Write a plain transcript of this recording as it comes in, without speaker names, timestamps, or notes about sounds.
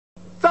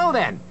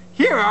Well then,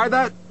 here are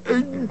the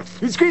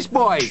Screech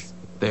Boys.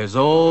 There's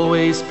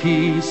always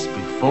peace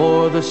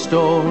before the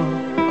storm,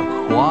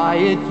 a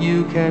quiet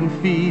you can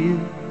feel.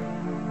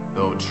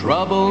 Though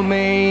trouble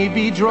may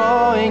be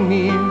drawing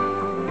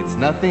near, it's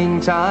nothing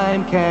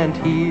time can't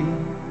heal.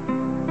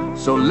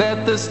 So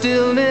let the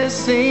stillness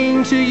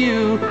sing to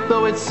you,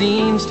 though it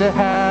seems to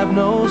have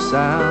no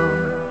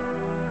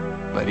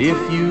sound. But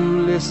if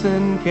you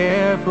listen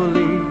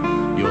carefully,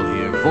 you'll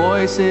hear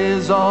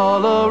voices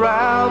all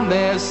around.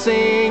 They're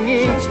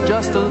singing.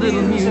 Just a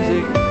little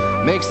music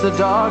makes the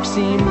dark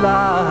seem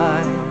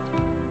light.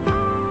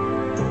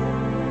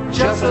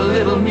 Just a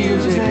little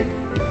music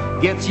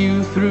gets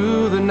you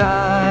through the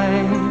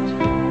night.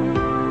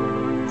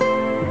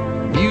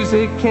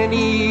 Music can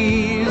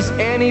ease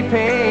any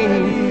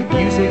pain.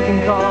 Music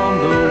can calm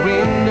the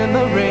wind and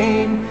the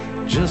rain.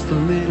 Just a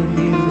little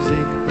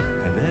music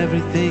and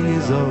everything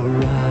is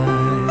alright.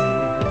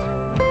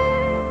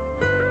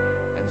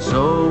 And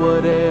so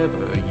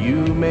whatever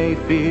you may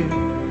fear,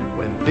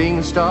 when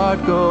things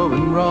start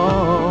going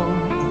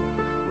wrong,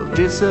 will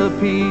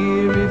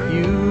disappear if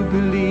you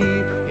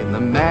believe in the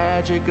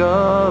magic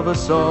of a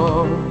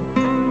song.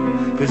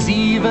 'Cause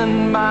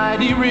even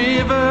mighty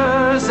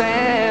rivers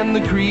and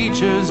the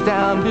creatures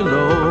down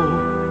below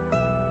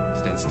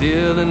stand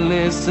still and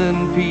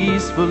listen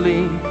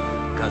peacefully,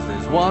 'cause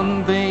there's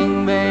one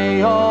thing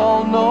they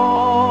all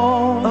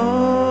know.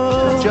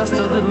 Just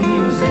a little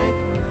music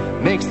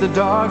makes the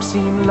dark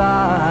seem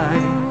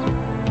light.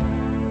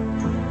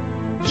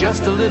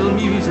 Just a little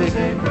music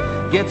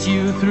gets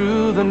you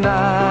through the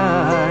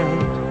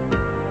night.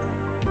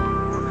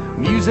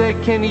 Music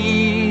can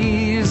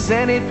ease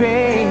any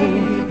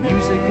pain.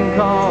 Music can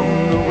calm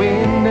the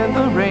wind and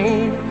the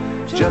rain.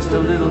 It's just a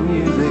little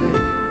music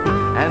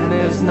and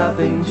there's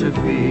nothing to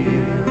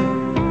fear.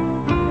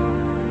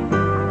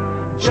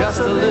 Just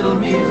a little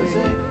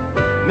music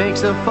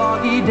makes a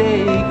foggy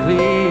day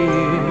clear.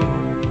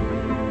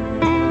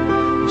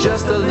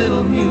 Just a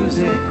little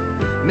music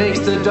makes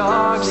the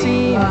dark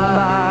seem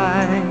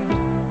light.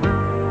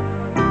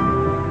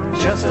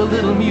 Just a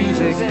little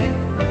music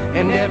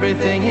and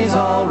everything is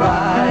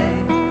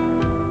alright.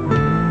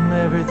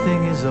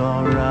 Everything is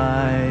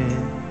alright.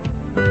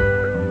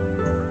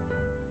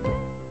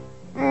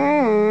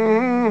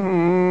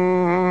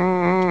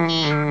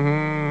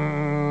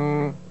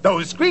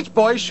 Those Screech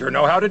Boys sure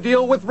know how to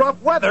deal with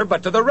rough weather,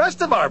 but to the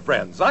rest of our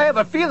friends, I have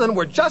a feeling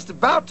we're just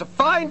about to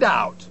find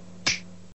out.